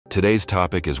Today's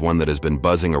topic is one that has been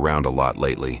buzzing around a lot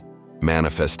lately: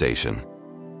 manifestation.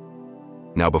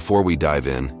 Now, before we dive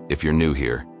in, if you're new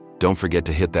here, don't forget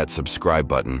to hit that subscribe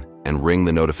button and ring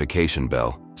the notification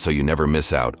bell so you never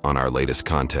miss out on our latest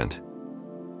content.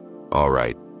 All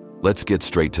right, let's get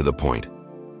straight to the point.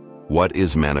 What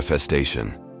is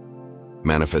manifestation?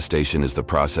 Manifestation is the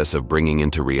process of bringing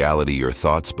into reality your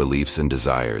thoughts, beliefs, and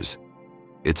desires.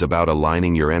 It's about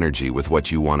aligning your energy with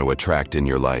what you want to attract in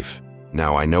your life.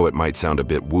 Now, I know it might sound a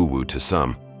bit woo-woo to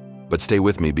some, but stay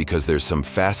with me because there's some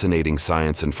fascinating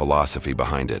science and philosophy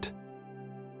behind it.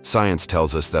 Science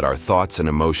tells us that our thoughts and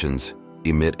emotions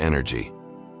emit energy.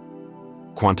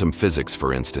 Quantum physics,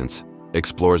 for instance,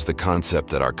 explores the concept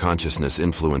that our consciousness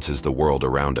influences the world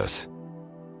around us.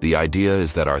 The idea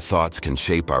is that our thoughts can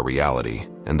shape our reality,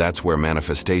 and that's where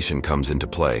manifestation comes into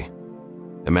play.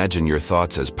 Imagine your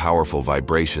thoughts as powerful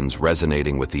vibrations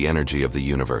resonating with the energy of the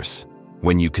universe.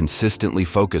 When you consistently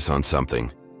focus on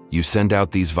something, you send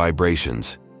out these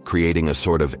vibrations, creating a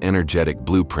sort of energetic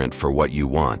blueprint for what you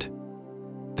want.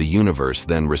 The universe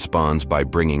then responds by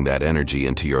bringing that energy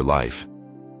into your life.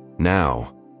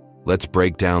 Now, let's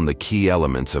break down the key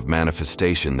elements of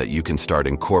manifestation that you can start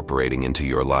incorporating into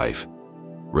your life.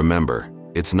 Remember,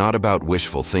 it's not about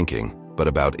wishful thinking, but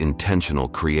about intentional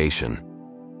creation.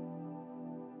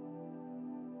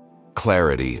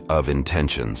 Clarity of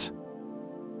intentions.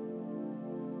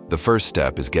 The first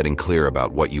step is getting clear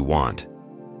about what you want.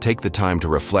 Take the time to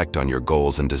reflect on your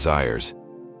goals and desires.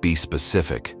 Be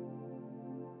specific.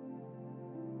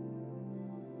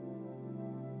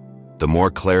 The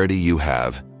more clarity you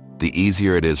have, the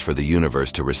easier it is for the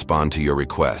universe to respond to your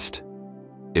request.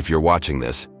 If you're watching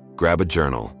this, grab a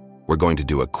journal. We're going to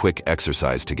do a quick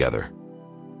exercise together.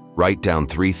 Write down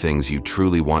 3 things you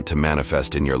truly want to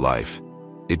manifest in your life.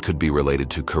 It could be related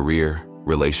to career,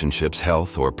 relationships,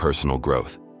 health, or personal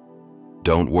growth.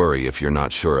 Don't worry if you're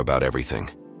not sure about everything.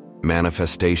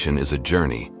 Manifestation is a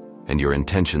journey, and your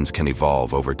intentions can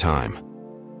evolve over time.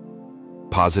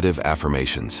 Positive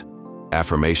affirmations.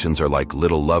 Affirmations are like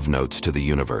little love notes to the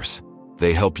universe.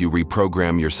 They help you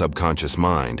reprogram your subconscious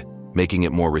mind, making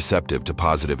it more receptive to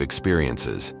positive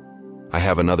experiences. I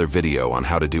have another video on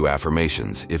how to do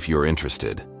affirmations if you're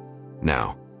interested.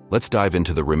 Now, let's dive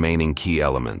into the remaining key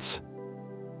elements.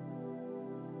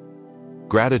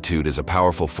 Gratitude is a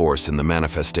powerful force in the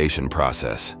manifestation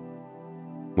process.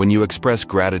 When you express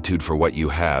gratitude for what you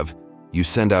have, you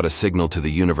send out a signal to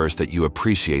the universe that you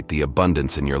appreciate the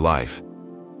abundance in your life.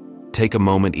 Take a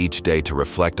moment each day to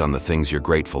reflect on the things you're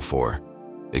grateful for.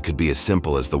 It could be as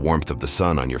simple as the warmth of the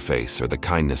sun on your face or the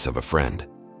kindness of a friend.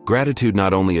 Gratitude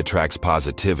not only attracts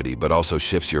positivity, but also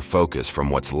shifts your focus from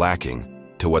what's lacking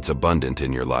to what's abundant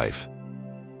in your life.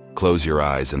 Close your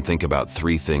eyes and think about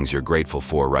 3 things you're grateful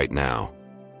for right now.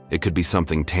 It could be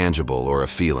something tangible or a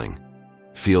feeling.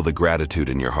 Feel the gratitude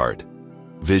in your heart.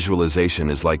 Visualization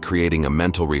is like creating a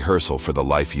mental rehearsal for the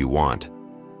life you want.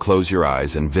 Close your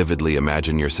eyes and vividly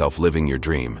imagine yourself living your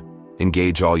dream.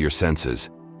 Engage all your senses,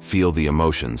 feel the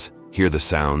emotions, hear the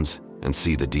sounds, and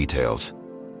see the details.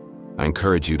 I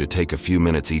encourage you to take a few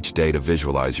minutes each day to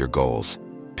visualize your goals.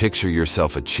 Picture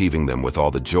yourself achieving them with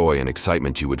all the joy and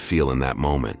excitement you would feel in that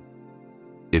moment.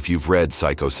 If you've read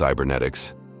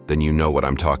Psycho-Cybernetics, then you know what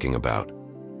I'm talking about.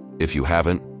 If you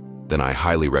haven't, then I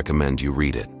highly recommend you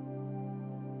read it.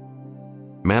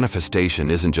 Manifestation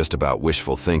isn't just about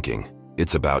wishful thinking,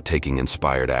 it's about taking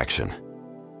inspired action.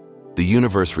 The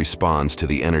universe responds to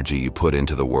the energy you put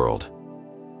into the world.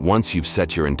 Once you've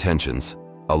set your intentions,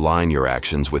 align your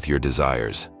actions with your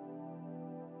desires.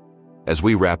 As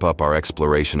we wrap up our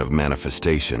exploration of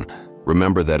manifestation,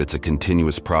 remember that it's a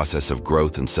continuous process of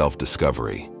growth and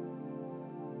self-discovery.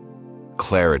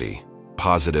 Clarity,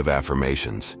 positive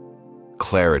affirmations.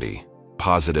 Clarity,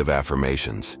 positive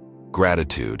affirmations.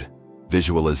 Gratitude,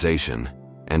 visualization,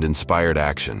 and inspired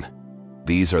action.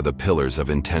 These are the pillars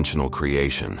of intentional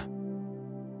creation.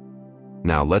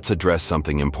 Now let's address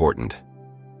something important: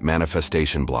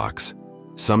 manifestation blocks.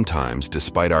 Sometimes,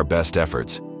 despite our best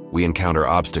efforts, we encounter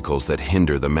obstacles that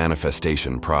hinder the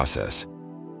manifestation process.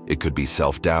 It could be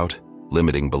self-doubt,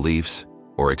 limiting beliefs,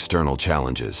 or external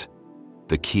challenges.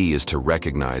 The key is to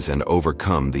recognize and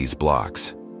overcome these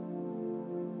blocks.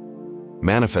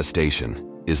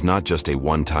 Manifestation is not just a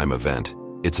one-time event,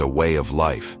 it's a way of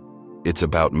life. It's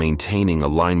about maintaining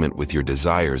alignment with your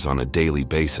desires on a daily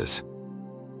basis.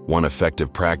 One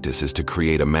effective practice is to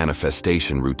create a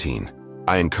manifestation routine.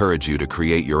 I encourage you to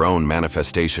create your own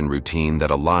manifestation routine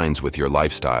that aligns with your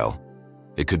lifestyle.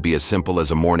 It could be as simple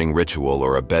as a morning ritual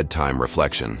or a bedtime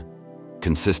reflection.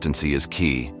 Consistency is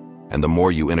key, and the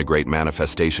more you integrate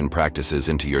manifestation practices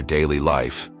into your daily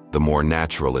life, the more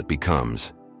natural it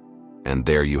becomes. And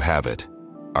there you have it,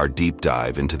 our deep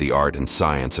dive into the art and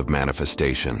science of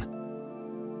manifestation.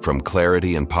 From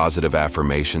clarity and positive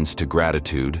affirmations to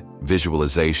gratitude,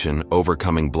 visualization,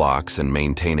 overcoming blocks, and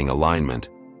maintaining alignment,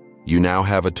 you now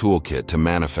have a toolkit to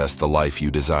manifest the life you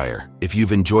desire. If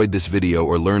you've enjoyed this video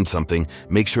or learned something,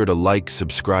 make sure to like,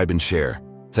 subscribe, and share.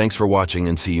 Thanks for watching,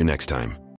 and see you next time.